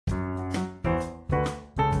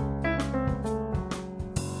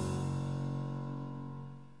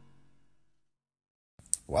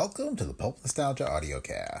Welcome to the Pulp Nostalgia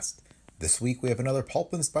Audiocast. This week we have another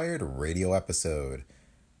pulp-inspired radio episode.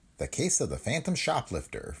 The Case of the Phantom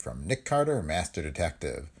Shoplifter from Nick Carter, Master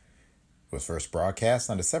Detective. It was first broadcast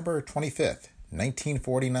on December 25th,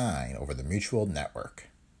 1949 over the Mutual Network.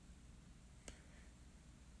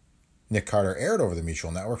 Nick Carter aired over the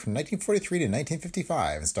Mutual Network from 1943 to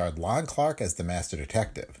 1955 and starred Lon Clark as the Master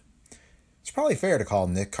Detective. It's probably fair to call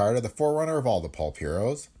Nick Carter the forerunner of all the pulp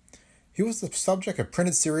heroes. He was the subject of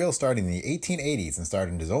printed serial starting in the 1880s and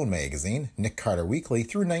started in his own magazine, Nick Carter Weekly,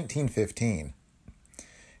 through 1915.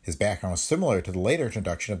 His background was similar to the later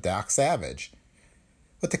introduction of Doc Savage,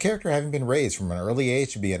 with the character having been raised from an early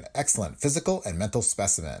age to be an excellent physical and mental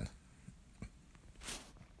specimen.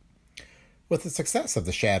 With the success of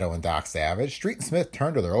The Shadow and Doc Savage, Street and Smith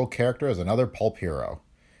turned to their old character as another pulp hero.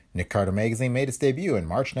 Nick Carter magazine made its debut in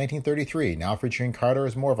March 1933, now featuring Carter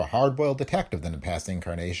as more of a hard-boiled detective than in past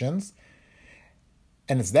incarnations.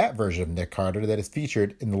 And it's that version of Nick Carter that is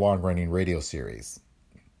featured in the long-running radio series.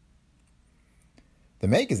 The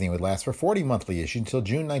magazine would last for 40 monthly issues until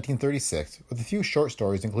June 1936, with a few short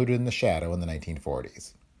stories included in The Shadow in the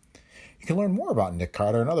 1940s. You can learn more about Nick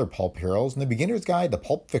Carter and other pulp heroes in the Beginner's Guide to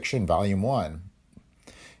Pulp Fiction Volume 1.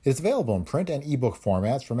 It is available in print and ebook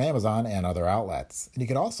formats from Amazon and other outlets, and you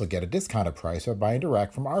can also get a discounted price by buying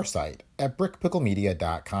direct from our site at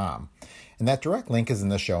brickpicklemedia.com, and that direct link is in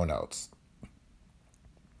the show notes.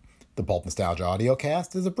 The Pulp Nostalgia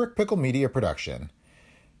Audiocast is a Brick Pickle Media production.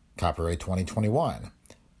 Copyright 2021.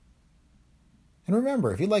 And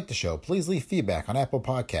remember, if you like the show, please leave feedback on Apple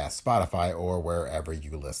Podcasts, Spotify, or wherever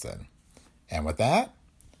you listen. And with that,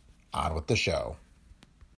 on with the show.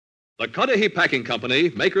 The Cudahy Packing Company,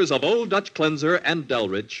 makers of Old Dutch Cleanser and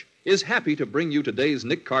Delrich, is happy to bring you today's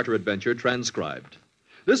Nick Carter adventure transcribed.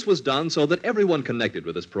 This was done so that everyone connected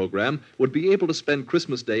with this program would be able to spend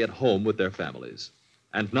Christmas Day at home with their families.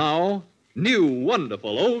 And now, new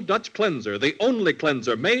wonderful Old Dutch Cleanser, the only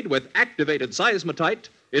cleanser made with activated seismotite,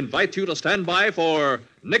 invites you to stand by for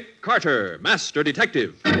Nick Carter, Master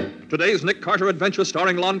Detective. Today's Nick Carter adventure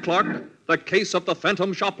starring Lon Clark, The Case of the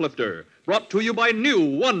Phantom Shoplifter, brought to you by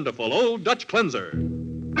new wonderful Old Dutch Cleanser.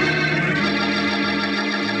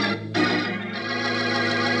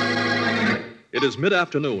 It is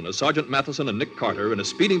mid-afternoon as Sergeant Matheson and Nick Carter in a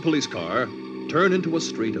speeding police car turn into a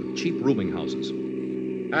street of cheap rooming houses.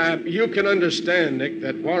 You can understand, Nick,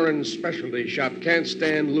 that Warren's specialty shop can't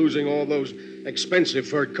stand losing all those expensive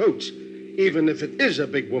fur coats, even if it is a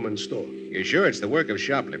big woman's store. You sure it's the work of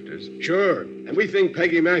shoplifters? Sure. And we think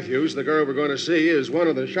Peggy Matthews, the girl we're going to see, is one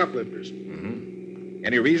of the shoplifters. Mm-hmm.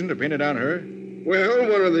 Any reason to pin it on her? Well,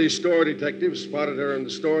 one of the store detectives spotted her in the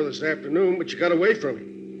store this afternoon, but she got away from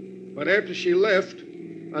him. But after she left,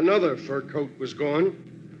 another fur coat was gone.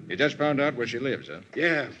 You just found out where she lives, huh?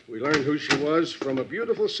 Yeah, we learned who she was from a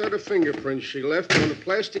beautiful set of fingerprints she left on a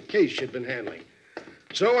plastic case she'd been handling.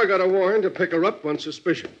 So I got a warrant to pick her up on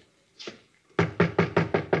suspicion.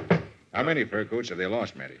 How many fur coats have they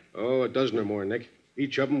lost, Matty? Oh, a dozen or more, Nick.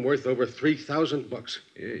 Each of them worth over $3,000.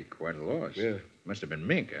 Hey, quite a loss. Yeah. Must have been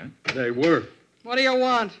mink, huh? They were. What do you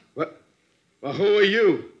want? What? Well, who are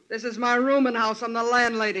you? This is my rooming house. I'm the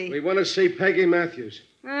landlady. We want to see Peggy Matthews.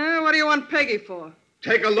 What do you want Peggy for?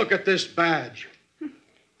 Take a look at this badge.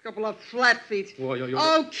 Couple of flat feet. Well, you're...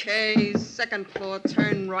 Okay, second floor,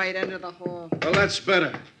 turn right, enter the hall. Well, that's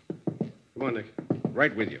better. Come on, Nick.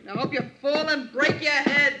 Right with you. I hope you fall and break your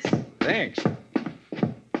heads. Thanks.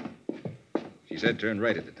 She said turn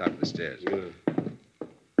right at the top of the stairs. Yeah.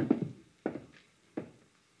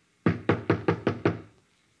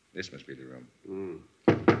 This must be the room.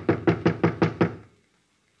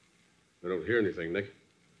 I don't hear anything, Nick.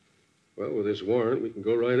 Well, with this warrant, we can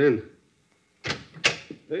go right in.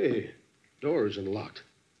 Hey, door isn't locked.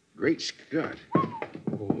 Great Scott.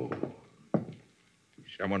 Oh.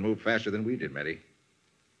 Someone moved faster than we did, Matty.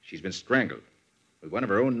 She's been strangled with one of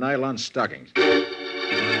her own nylon stockings.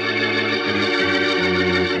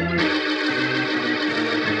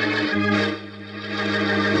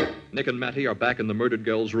 Nick and Matty are back in the murdered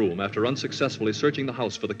girl's room after unsuccessfully searching the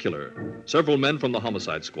house for the killer. Several men from the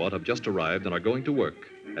homicide squad have just arrived and are going to work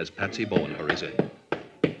as Patsy Bowen hurries in.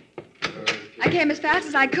 I came as fast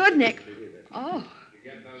as I could, Nick. Oh,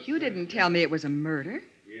 you didn't tell me it was a murder.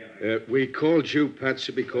 We called you,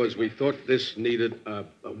 Patsy, because we thought this needed a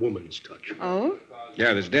woman's touch. Oh?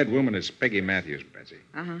 Yeah, this dead woman is Peggy Matthews, Patsy.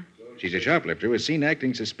 Uh-huh. She's a shoplifter who was seen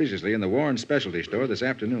acting suspiciously in the Warren specialty store this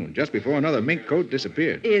afternoon, just before another mink coat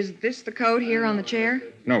disappeared. Is this the coat here on the chair?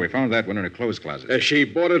 No, we found that one in her clothes closet. She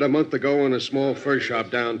bought it a month ago in a small fur shop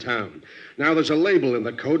downtown. Now there's a label in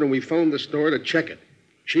the coat, and we phoned the store to check it.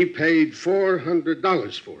 She paid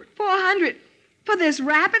 $400 for it. 400. For this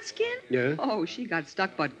rabbit skin? Yeah? Oh, she got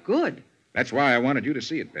stuck but good. That's why I wanted you to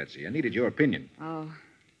see it, Patsy. I needed your opinion. Oh,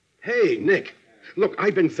 Hey, Nick. Look,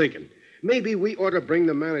 I've been thinking. Maybe we ought to bring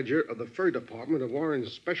the manager of the fur department of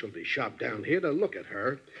Warren's specialty shop down here to look at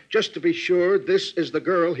her, just to be sure this is the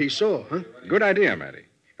girl he saw, huh? Good idea, Matty.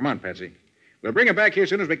 Come on, Patsy. We'll bring her back here as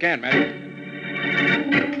soon as we can, Matty.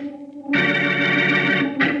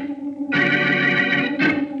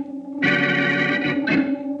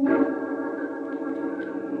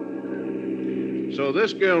 So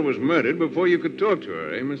this girl was murdered before you could talk to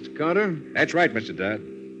her, eh, Mr. Carter? That's right, Mr. Dodd.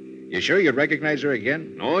 You sure you'd recognize her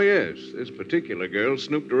again? Oh, yes. This particular girl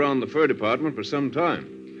snooped around the fur department for some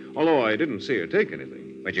time. Although I didn't see her take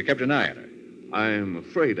anything. But you kept an eye on her. I'm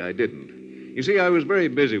afraid I didn't. You see, I was very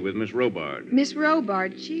busy with Miss Robard. Miss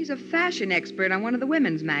Robart, she's a fashion expert on one of the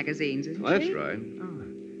women's magazines, isn't That's she? right.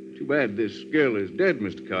 Oh. Too bad this girl is dead,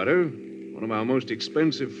 Mr. Carter. One of our most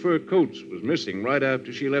expensive fur coats was missing right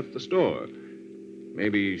after she left the store.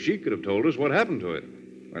 Maybe she could have told us what happened to it.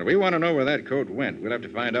 Well, we want to know where that coat went. We'll have to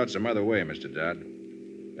find out some other way, Mr. Dodd.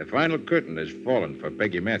 The final curtain has fallen for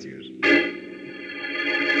Peggy Matthews.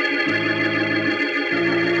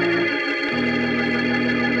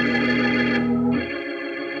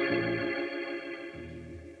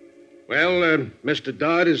 Well, Mr.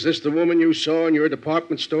 Dodd, is this the woman you saw in your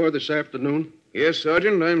department store this afternoon? Yes,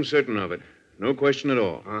 Sergeant, I'm certain of it. No question at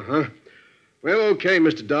all. Uh-huh. Well, okay,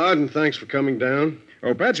 Mr. Dodd, and thanks for coming down.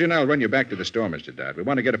 Oh, Patsy and I'll run you back to the store, Mr. Dodd. We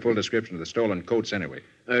want to get a full description of the stolen coats anyway.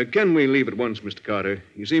 Can we leave at once, Mr. Carter?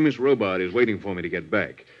 You see, Miss Robard is waiting for me to get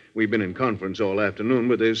back. We've been in conference all afternoon,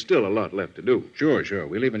 but there's still a lot left to do. Sure.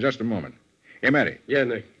 We'll leave in just a moment. Hey, Matty, Yeah,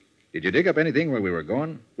 Nick. did you dig up anything while we were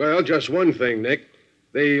gone? Well, just one thing, Nick.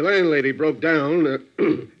 The landlady broke down,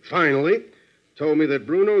 finally, told me that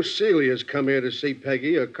Bruno Seeley has come here to see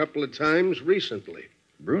Peggy a couple of times recently.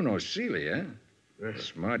 Bruno Seeley, eh?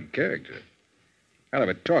 Smart character. I'll have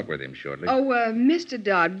a talk with him shortly. Oh, Mr.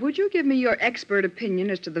 Dodd, would you give me your expert opinion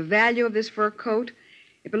as to the value of this fur coat?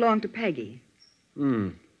 It belonged to Peggy.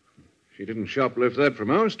 She didn't shoplift that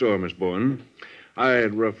from our store, Miss Bourne.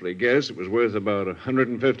 I'd roughly guess it was worth about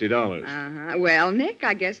 $150. Uh-huh. Well, Nick,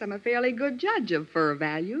 I guess I'm a fairly good judge of fur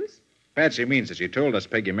values. Patsy means that she told us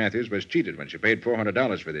Peggy Matthews was cheated when she paid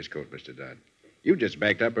 $400 for this coat, Mr. Dodd. You just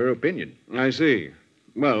backed up her opinion. I see.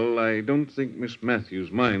 Well, I don't think Miss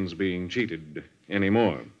Matthews minds being cheated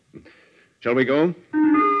anymore. Shall we go?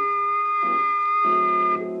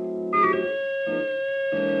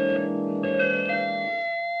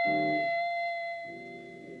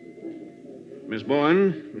 Miss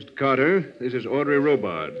Bourne, Mr. Carter, this is Audrey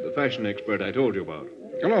Robard, the fashion expert I told you about.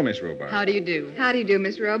 Hello, Miss Robart. How do you do? How do you do,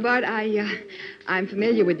 Miss Robart? I'm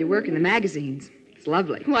familiar with your work in the magazines. It's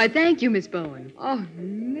lovely. Why, thank you, Miss Bowen. Oh,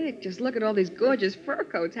 Nick, just look at all these gorgeous fur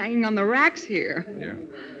coats hanging on the racks here. Yeah.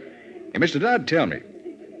 Hey, Mr. Dodd, tell me,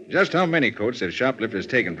 just how many coats have shoplifters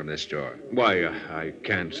taken from this store? Why, I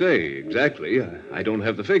can't say exactly. I don't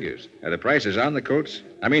have the figures. Are the prices on the coats?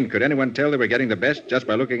 I mean, could anyone tell they were getting the best just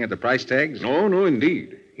by looking at the price tags? No,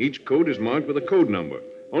 indeed. Each coat is marked with a code number.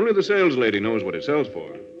 Only the sales lady knows what it sells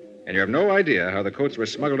for. And you have no idea how the coats were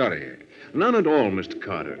smuggled out of here? None at all, Mr.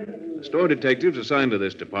 Carter. The store detectives assigned to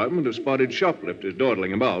this department have spotted shoplifters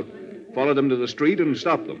dawdling about, followed them to the street, and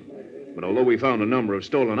stopped them. But although we found a number of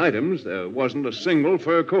stolen items, there wasn't a single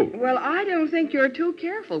fur coat. Well, I don't think you're too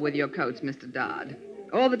careful with your coats, Mr. Dodd.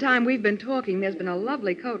 All the time we've been talking, there's been a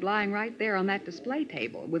lovely coat lying right there on that display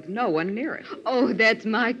table with no one near it. Oh, that's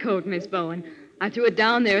my coat, Miss Bowen. I threw it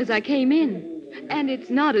down there as I came in. And it's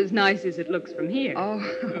not as nice as it looks from here. Oh,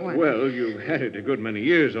 Well, you've had it a good many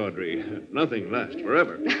years, Audrey. Nothing lasts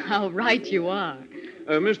forever. How right you are.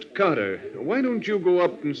 Mr. Carter, why don't you go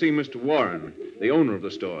up and see Mr. Warren, the owner of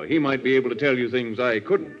the store? He might be able to tell you things I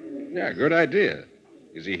couldn't. Yeah, good idea.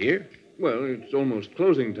 Is he here? Well, it's almost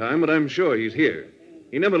closing time, but I'm sure he's here.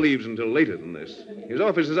 He never leaves until later than this. His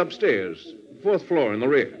office is upstairs, 4th floor in the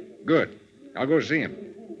rear. Good. I'll go see him.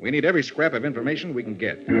 We need every scrap of information we can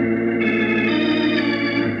get.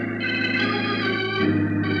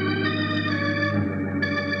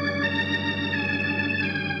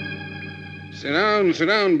 Sit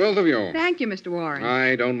down, both of you. thank you, Mr. Warren.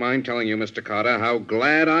 I don't mind telling you, Mr. Carter, how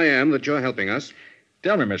glad I am that you're helping us.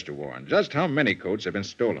 Tell me, Mr. Warren, just how many coats have been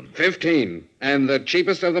stolen? 15. And the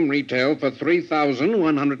cheapest of them retail for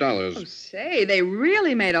 $3,100. Oh, say, they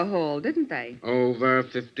really made a haul, didn't they? Over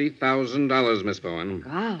 $50,000, Miss Bowen.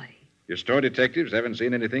 Golly. Your store detectives haven't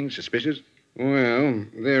seen anything suspicious? Well,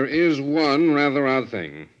 there is one rather odd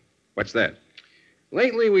thing. What's that?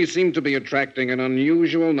 Lately, we seem to be attracting an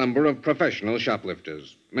unusual number of professional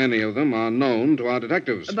shoplifters. Many of them are known to our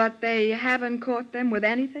detectives. But they haven't caught them with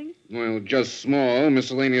anything? Well, just small,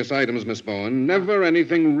 miscellaneous items, Miss Bowen. Never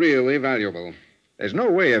anything really valuable. There's no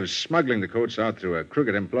way of smuggling the coats out through a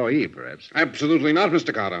crooked employee, perhaps. Absolutely not,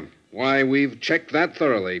 Mr. Carter. Why, we've checked that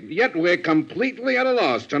thoroughly. Yet we're completely at a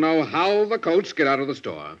loss to know how the coats get out of the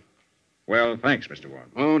store. Well, thanks, Mr.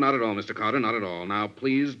 Warren. Oh, not at all, Mr. Carter, not at all. Now,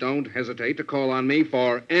 please don't hesitate to call on me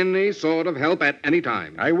for any sort of help at any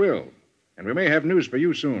time. I will. And we may have news for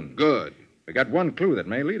you soon. Good. We got one clue that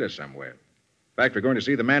may lead us somewhere. In fact, we're going to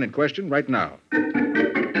see the man in question right now.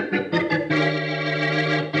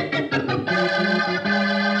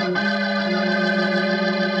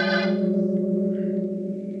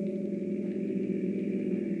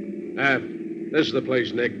 This is the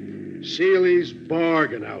place, Nick. Seeley's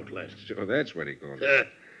Bargain Outlet. So that's what he calls it.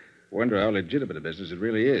 Wonder how legitimate a business it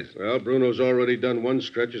really is. Well, Bruno's already done one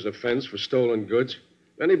stretch as a fence for stolen goods.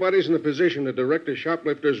 If anybody's in a position to direct a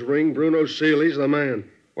shoplifter's ring, Bruno Seeley's the man.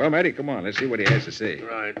 Well, Matty, come on. Let's see what he has to say.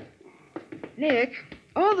 Right. Nick,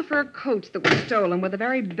 all the fur coats that were stolen were the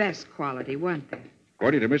very best quality, weren't they?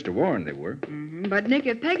 According to Mr. Warren, they were. Mm-hmm. But, Nick,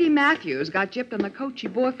 if Peggy Matthews got gypped on the coat she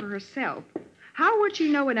bought for herself, how would she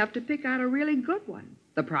know enough to pick out a really good one?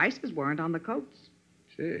 The prices weren't on the coats.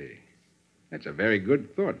 Say, that's a very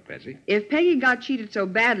good thought, Patsy. If Peggy got cheated so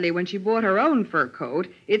badly when she bought her own fur coat,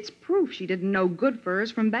 it's proof she didn't know good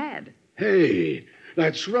furs from bad. Hey,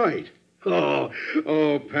 that's right. Oh,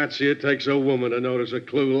 Patsy, it takes a woman to notice a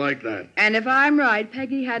clue like that. And if I'm right,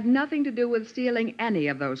 Peggy had nothing to do with stealing any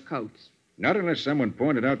of those coats. Not unless someone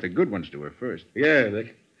pointed out the good ones to her first. Yeah,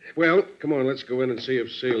 Nick. Well, come on, let's go in and see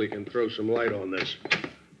if Seeley can throw some light on this.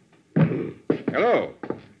 Hello?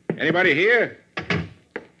 Anybody here?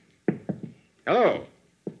 Hello?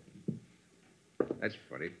 That's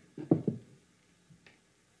funny.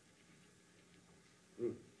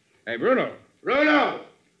 Hey, Bruno. Bruno!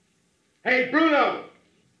 Hey, Bruno!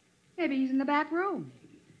 Maybe he's in the back room.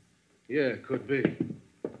 Yeah, could be.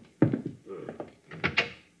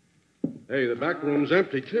 Hey, the back room's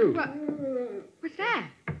empty, too. What's that?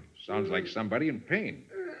 Sounds like somebody in pain.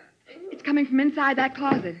 It's coming from inside that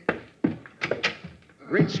closet.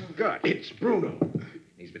 Great Scott. It's Bruno.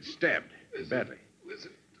 He's been stabbed badly.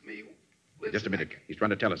 Listen to me. Just a minute. He's trying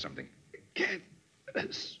to tell us something. Can't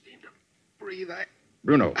seem to breathe.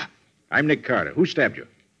 Bruno, I'm Nick Carter. Who stabbed you?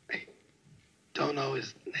 I don't know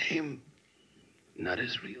his name. Not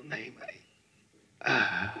his real name.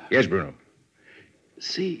 Yes, Bruno.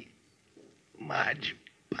 See Marge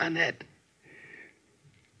Barnett.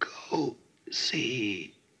 Go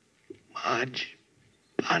see Marge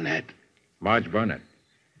Barnett. Marge Barnett.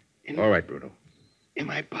 All right, Bruno. In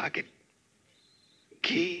my pocket.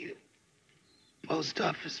 Key. Post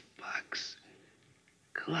office box.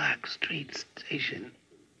 Clark Street Station.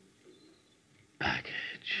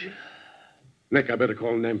 Package. Nick, I better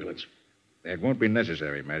call an ambulance. That won't be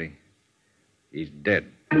necessary, Matty. He's dead.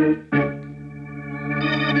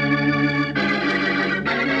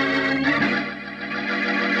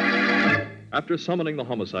 After summoning the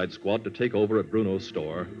homicide squad to take over at Bruno's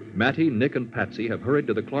store, Matty, Nick, and Patsy have hurried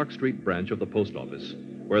to the Clark Street branch of the post office,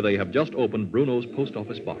 where they have just opened Bruno's post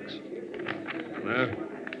office box.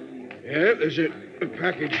 Yeah, there's a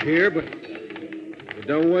package here, but it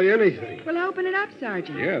don't weigh anything. Well, open it up,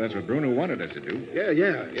 Sergeant. Yeah, that's what Bruno wanted us to do. Yeah.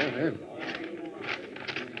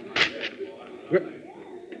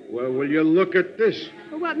 Well, will you look at this?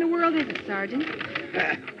 Well, what in the world is it, Sergeant?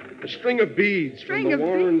 A string of beads from the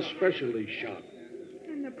Warren Specialty Shop.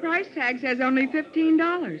 And the price tag says only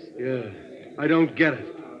 $15. Yeah, I don't get it.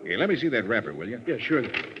 Here, let me see that wrapper, will you? Yeah, sure.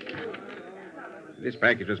 This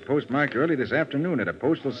package was postmarked early this afternoon at a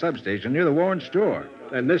postal substation near the Warren store.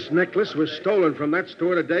 And this necklace was stolen from that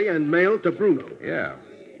store today and mailed to Bruno. Yeah,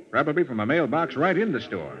 probably from a mailbox right in the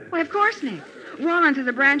store. Why, of course, Nick. Warren's is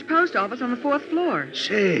a branch post office on the 4th floor.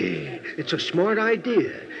 Say, it's a smart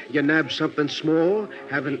idea. You nab something small,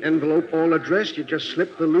 have an envelope all addressed, you just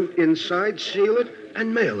slip the loot inside, seal it,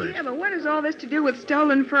 and mail it. Yeah, but what has all this to do with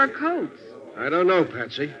stolen fur coats? I don't know,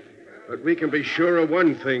 Patsy. But we can be sure of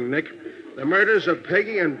one thing, Nick. The murders of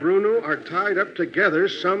Peggy and Bruno are tied up together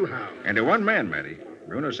somehow. And to one man, Matty.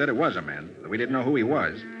 Bruno said it was a man, but we didn't know who he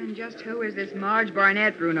was. And just who is this Marge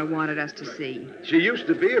Barnett Bruno wanted us to see? She used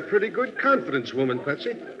to be a pretty good confidence woman,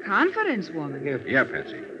 Patsy. Confidence woman? Yeah,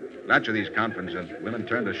 Patsy. Lots of these confidence women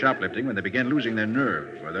turn to shoplifting when they begin losing their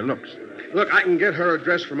nerve or their looks. Look, I can get her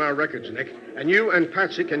address from our records, Nick. And you and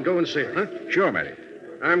Patsy can go and see her, huh? Sure, Matty.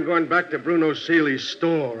 I'm going back to Bruno Seeley's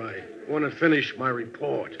store. I want to finish my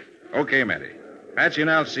report. Okay, Matty. Patsy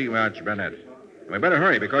and I'll see Marge Barnett. We better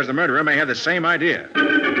hurry because the murderer may have the same idea.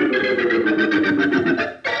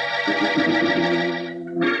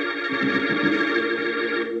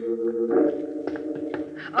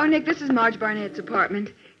 Oh, Nick, this is Marge Barnett's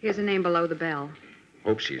apartment. Here's a name below the bell.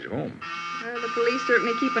 Hope she's home. Well, the police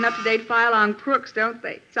certainly keep an up-to-date file on crooks, don't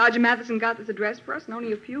they? Sergeant Matheson got this address for us in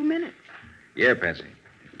only a few minutes. Yeah, Patsy.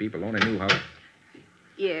 If people only knew how...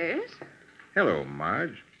 Yes? Hello,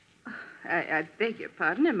 Marge. I beg your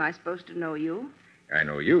pardon. Am I supposed to know you? I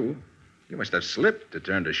know you. You must have slipped to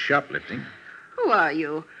turn to shoplifting. Who are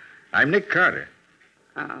you? I'm Nick Carter.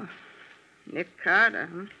 Oh, Nick Carter,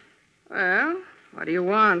 huh? Well, what do you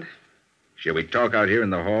want? Shall we talk out here in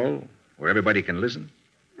the hall where everybody can listen?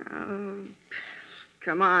 Oh,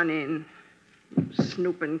 come on in.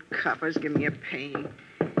 Snooping coppers give me a pain.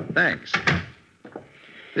 Thanks.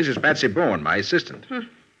 This is Patsy Bowen, my assistant.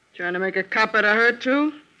 Trying to make a cop out of her,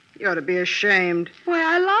 too? You ought to be ashamed. Why,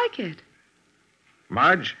 I like it.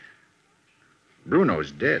 Marge,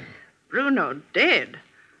 Bruno's dead. Bruno dead?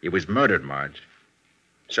 He was murdered, Marge.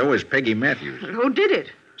 So is Peggy Matthews. Who did it?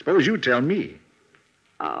 Suppose you tell me.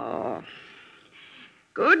 Oh.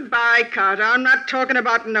 Goodbye, Carter. I'm not talking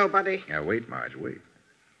about nobody. Now, wait, Marge, wait.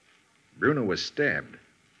 Bruno was stabbed.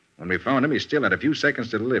 When we found him, he still had a few seconds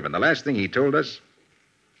to live, and the last thing he told us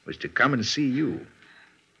was to come and see you.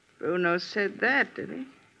 Bruno said that, did he?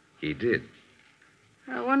 He did.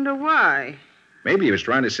 I wonder why. Maybe he was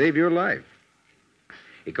trying to save your life.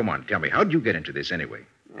 Hey, come on, tell me, how'd you get into this anyway?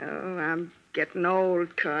 Oh, I'm getting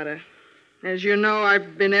old, Carter. As you know,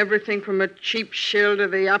 I've been everything from a cheap shill to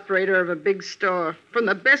the operator of a big store. From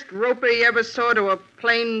the best roper you ever saw to a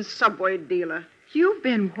plain subway dealer. You've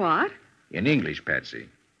been what? In English, Patsy.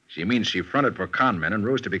 She means she fronted for con men and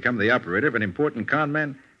rose to become the operator of an important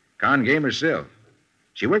con game herself.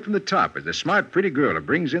 She worked from the top as the smart, pretty girl who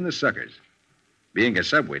brings in the suckers. Being a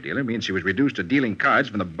subway dealer means she was reduced to dealing cards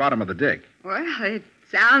from the bottom of the deck. Well, it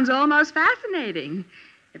sounds almost fascinating,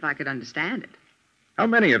 if I could understand it. How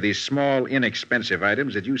many of these small, inexpensive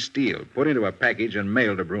items did you steal, put into a package, and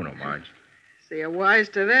mail to Bruno, Marge? So you're wise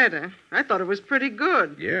to that, huh? I thought it was pretty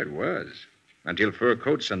good. Yeah, it was. Until fur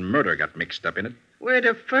coats and murder got mixed up in it. Where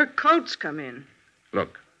do fur coats come in?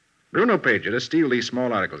 Look, Bruno paid you to steal these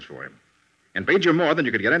small articles for him. And paid you more than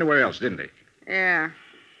you could get anywhere else, didn't he? Yeah.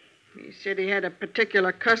 He said he had a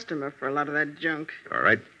particular customer for a lot of that junk. All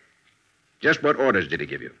right. Just what orders did he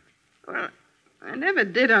give you? Well, I never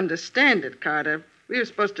did understand it, Carter. We were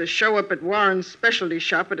supposed to show up at Warren's specialty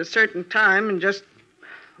shop at a certain time and just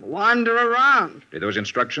wander around. Did those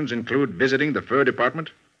instructions include visiting the fur department?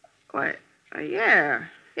 Why, yeah.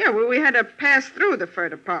 Yeah, well, we had to pass through the fur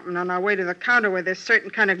department on our way to the counter where this certain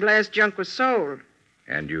kind of glass junk was sold.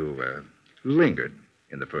 And you, lingered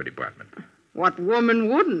in the fur department. What woman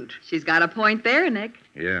wouldn't? She's got a point there, Nick.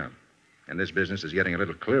 Yeah. And this business is getting a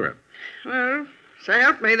little clearer. Well, so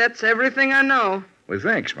help me, that's everything I know. Well,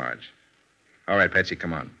 thanks, Marge. All right, Patsy,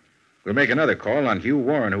 come on. We'll make another call on Hugh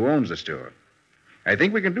Warren, who owns the store. I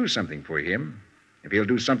think we can do something for him if he'll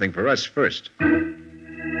do something for us first.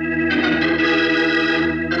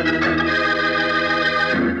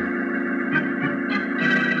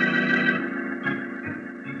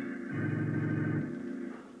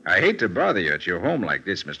 I hate to bother you at your home like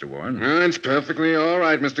this, Mr. Warren. It's perfectly all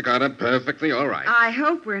right, Mr. Carter. Perfectly all right. I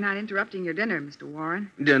hope we're not interrupting your dinner, Mr.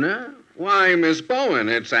 Warren. Dinner? Why, Miss Bowen,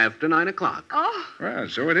 it's after 9 o'clock. Oh, Well,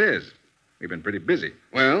 so it is. We've been pretty busy.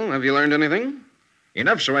 Well, have you learned anything?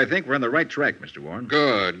 Enough so I think we're on the right track, Mr. Warren.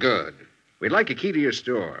 Good, good. We'd like a key to your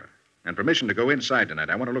store and permission to go inside tonight.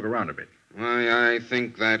 I want to look around a bit. Why, I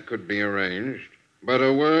think that could be arranged. But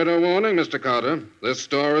a word of warning, Mr. Carter. This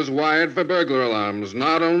store is wired for burglar alarms,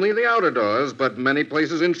 not only the outer doors, but many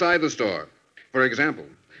places inside the store. For example,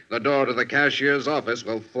 the door to the cashier's office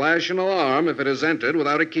will flash an alarm if it is entered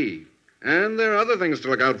without a key. And there are other things to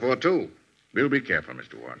look out for, too. We'll be careful,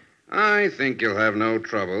 Mr. Warren. I think you'll have no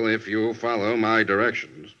trouble if you follow my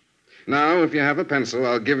directions. Now, if you have a pencil,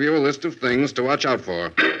 I'll give you a list of things to watch out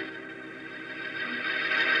for.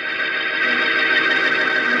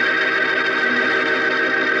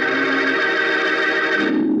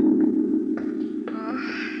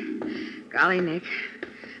 golly, Nick.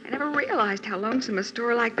 I never realized how lonesome a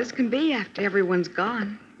store like this can be after everyone's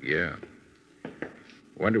gone. Yeah.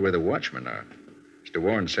 Wonder where the watchmen are. Mr.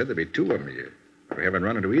 Warren said there'd be two of them here. We haven't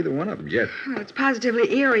run into either one of them yet. Well, it's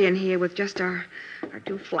positively eerie in here with just our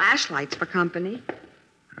two flashlights for company.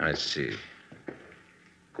 I see.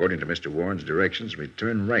 According to Mr. Warren's directions, we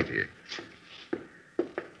turn right here.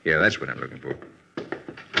 Yeah, that's what I'm looking for.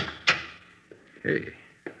 Hey,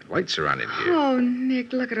 lights are on in here. Oh,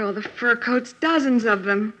 Nick, look at all the fur coats, dozens of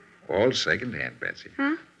them. All second-hand, Patsy.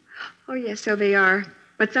 Huh? Oh, yes, so they are.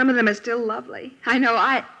 But some of them are still lovely. I know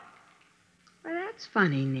Well, that's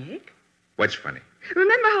funny, Nick. What's funny?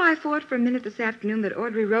 Remember how I thought for a minute this afternoon that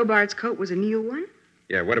Audrey Robart's coat was a new one?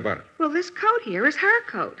 Yeah, what about it? Well, this coat here is her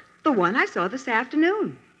coat. The one I saw this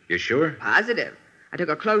afternoon. You sure? Positive. I took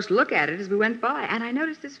a close look at it as we went by, and I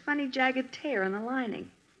noticed this funny jagged tear in the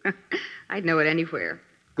lining. I'd know it anywhere.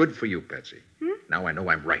 Good for you, Patsy. Now I know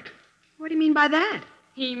I'm right. What do you mean by that?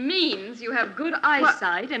 He means you have good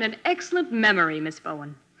eyesight and an excellent memory, Miss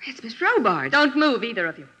Bowen. It's Miss Robart. Don't move, either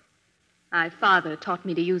of you. My father taught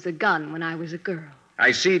me to use a gun when I was a girl.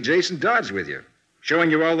 I see Jason Dodd's with you,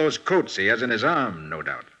 showing you all those coats he has in his arm, no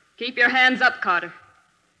doubt. Keep your hands up, Carter.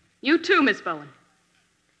 You too, Miss Bowen.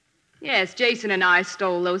 Yes, Jason and I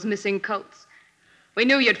stole those missing coats. We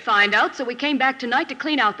knew you'd find out, so we came back tonight to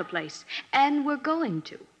clean out the place. And we're going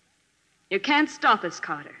to. You can't stop us,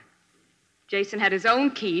 Carter. Jason had his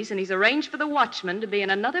own keys, and he's arranged for the watchman to be in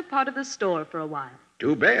another part of the store for a while.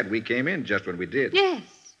 Too bad we came in just when we did. Yes.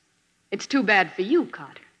 It's too bad for you,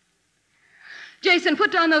 Carter. Jason,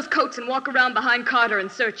 put down those coats and walk around behind Carter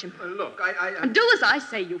and search him. Look, And do as I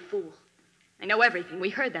say, you fool. I know everything. We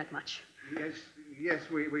heard that much. Yes,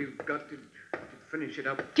 we've got to finish it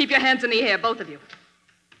up. Keep your hands in the air, both of you.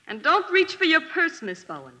 And don't reach for your purse, Miss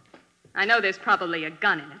Bowen. I know there's probably a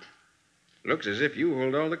gun in it. Looks as if you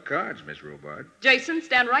hold all the cards, Miss Robart. Jason,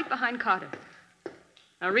 stand right behind Carter.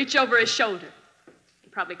 Now reach over his shoulder. He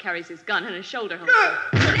probably carries his gun in his shoulder holster.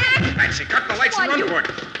 Patsy, cut the lights and run for it.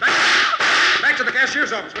 Back to the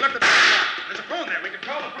cashier's office. We left the door locked. There's a phone there. We can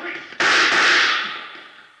call the police.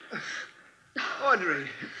 Audrey,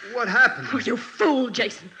 what happened? Oh, you fool,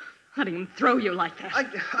 Jason. Letting him throw you like that.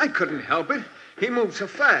 I couldn't help it. He moved so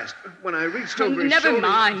fast. When I reached over his Never shoulder...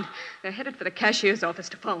 mind. They're headed for the cashier's office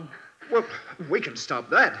to phone. Well, we can stop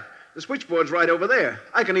that. The switchboard's right over there.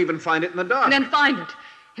 I can even find it in the dark. And then find it.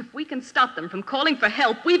 If we can stop them from calling for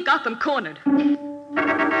help, we've got them cornered.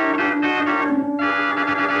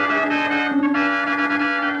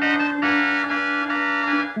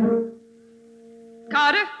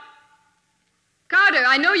 Carter? Carter,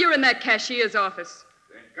 I know you're in that cashier's office.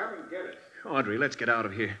 Then come and get it. Audrey, let's get out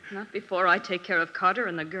of here. Not before I take care of Carter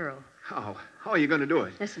and the girl. How are you going to do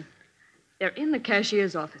it? Listen, they're in the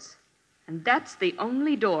cashier's office. And that's the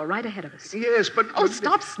only door right ahead of us. Yes, but... Oh,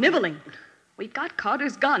 stop sniveling. We've got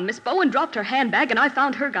Carter's gun. Miss Bowen dropped her handbag, and I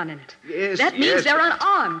found her gun in it. Yes, That means yes, they're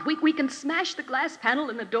unarmed. We can smash the glass panel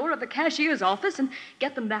in the door of the cashier's office and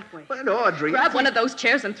get them that way. But, Audrey... Grab one of those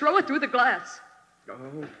chairs and throw it through the glass.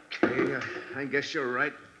 Okay, I guess you're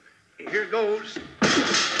right. Here goes.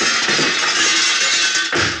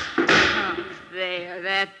 Oh, there,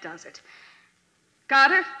 that does it.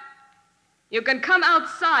 Carter, you can come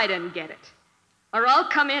outside and get it, or I'll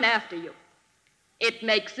come in after you. It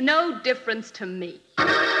makes no difference to me.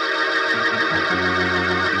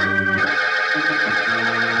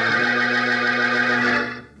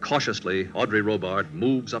 Cautiously, Audrey Robart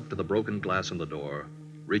moves up to the broken glass in the door,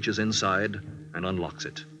 reaches inside, and unlocks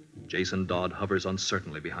it. Jason Dodd hovers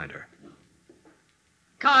uncertainly behind her.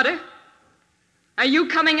 Carter, are you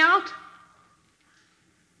coming out?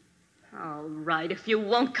 All right, if you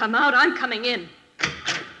won't come out, I'm coming in.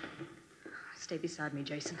 Stay beside me,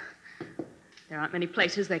 Jason. There aren't many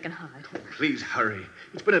places they can hide. Please hurry.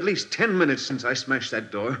 It's been at least 10 minutes since I smashed that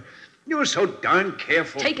door. You're so darn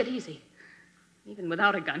careful. Take it easy. Even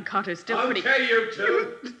without a gun, Carter's still pretty... Okay, you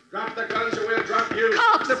two. Drop the guns or we'll drop you.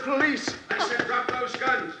 Cops! The police! I said drop those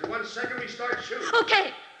guns. In 1 second, we start shooting.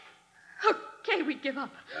 Okay, we give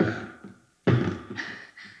up.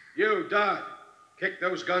 You, Dodd, kick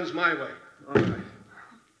those guns my way. All right.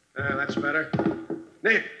 That's better.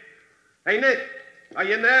 Nick. Hey, Nick. Are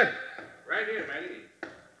you in there? Right here, Matty.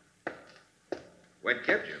 What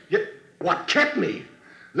kept you? Yeah, what kept me?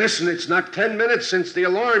 Listen, it's not 10 minutes since the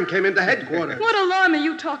alarm came into headquarters. What alarm are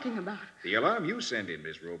you talking about? The alarm you sent in,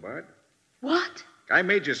 Miss Robart. What? I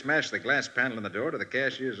made you smash the glass panel in the door to the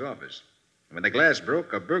cashier's office. And when the glass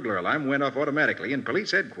broke, a burglar alarm went off automatically in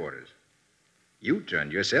police headquarters. You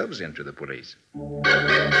turned yourselves into the police.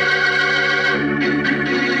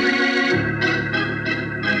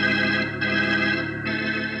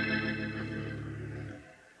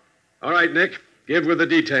 All right, Nick, give her the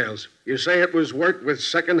details. You say it was worked with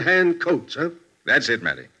second-hand coats, huh? That's it,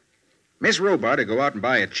 Matty. Miss Robart would go out and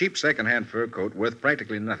buy a cheap second-hand fur coat worth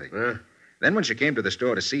practically nothing. Then when she came to the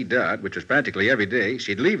store to see Dodd, which was practically every day,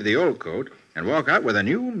 she'd leave the old coat and walk out with a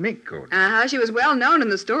new mink coat. She was well known in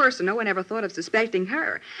the store, so no one ever thought of suspecting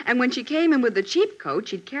her. And when she came in with the cheap coat,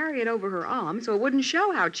 she'd carry it over her arm so it wouldn't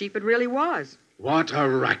show how cheap it really was. What a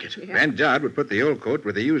racket. Yeah. Then Dodd would put the old coat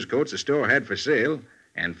with the used coats the store had for sale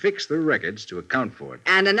and fixed the records to account for it.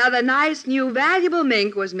 And another nice, new, valuable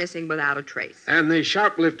mink was missing without a trace. And the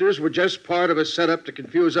shoplifters were just part of a setup to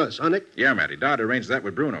confuse us, huh, Nick? Yeah, Matty. Dodd arranged that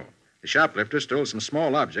with Bruno. The shoplifter stole some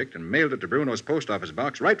small object and mailed it to Bruno's post office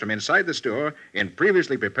box right from inside the store in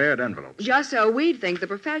previously prepared envelopes. Just so we'd think the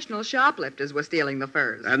professional shoplifters were stealing the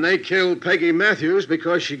furs. And they killed Peggy Matthews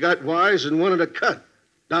because she got wise and wanted a cut.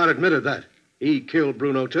 Dodd admitted that. He killed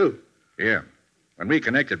Bruno, too. Yeah. When we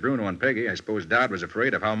connected Bruno and Peggy, I suppose Dodd was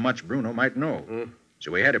afraid of how much Bruno might know.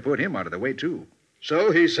 So we had to put him out of the way, too.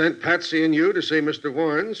 So he sent Patsy and you to see Mr.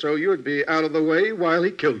 Warren so you'd be out of the way while he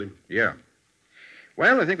killed him. Yeah.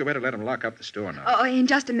 Well, I think we better let him lock up the store now. Oh, in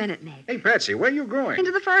just a minute, Nick. Hey, Patsy, where are you going?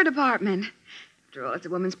 Into the fur department. After all, it's a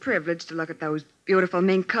woman's privilege to look at those beautiful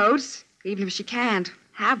mink coats, even if she can't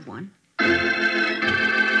have one.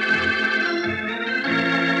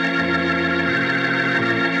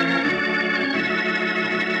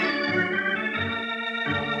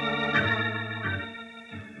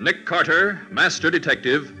 Nick Carter, Master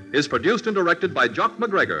Detective, is produced and directed by Jock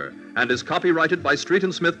McGregor and is copyrighted by Street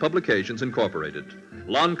and Smith Publications, Incorporated.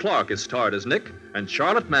 Lon Clark is starred as Nick, and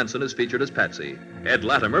Charlotte Manson is featured as Patsy. Ed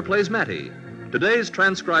Latimer plays Matty. Today's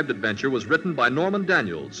transcribed adventure was written by Norman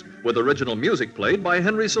Daniels, with original music played by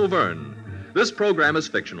Henry Silverne. This program is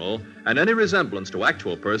fictional, and any resemblance to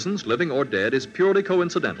actual persons, living or dead, is purely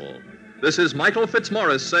coincidental. This is Michael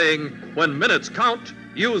Fitzmaurice saying, when minutes count,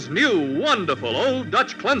 use new, wonderful Old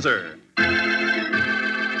Dutch Cleanser.